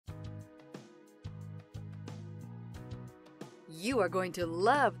You are going to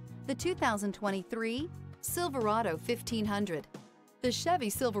love the 2023 Silverado 1500. The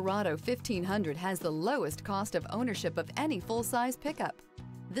Chevy Silverado 1500 has the lowest cost of ownership of any full-size pickup.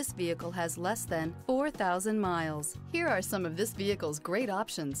 This vehicle has less than 4,000 miles. Here are some of this vehicle's great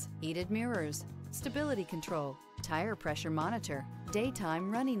options: heated mirrors, stability control, tire pressure monitor, daytime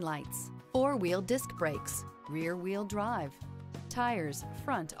running lights, four-wheel disc brakes, rear-wheel drive, tires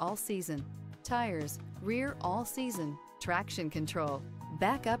front all season, tires rear all season, traction control,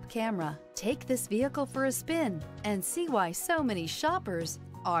 backup camera. Take this vehicle for a spin and see why so many shoppers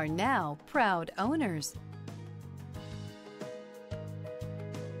are now proud owners.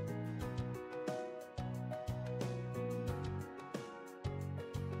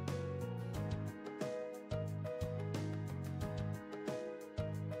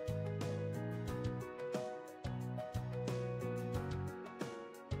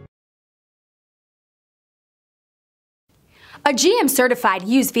 A GM-certified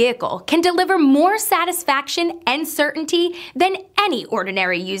used vehicle can deliver more satisfaction and certainty than any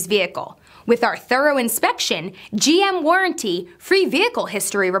ordinary used vehicle. With our thorough inspection, GM warranty, free vehicle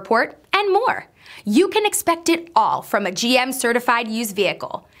history report, and more. You can expect it all from a GM-certified used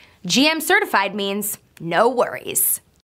vehicle. GM-certified means no worries.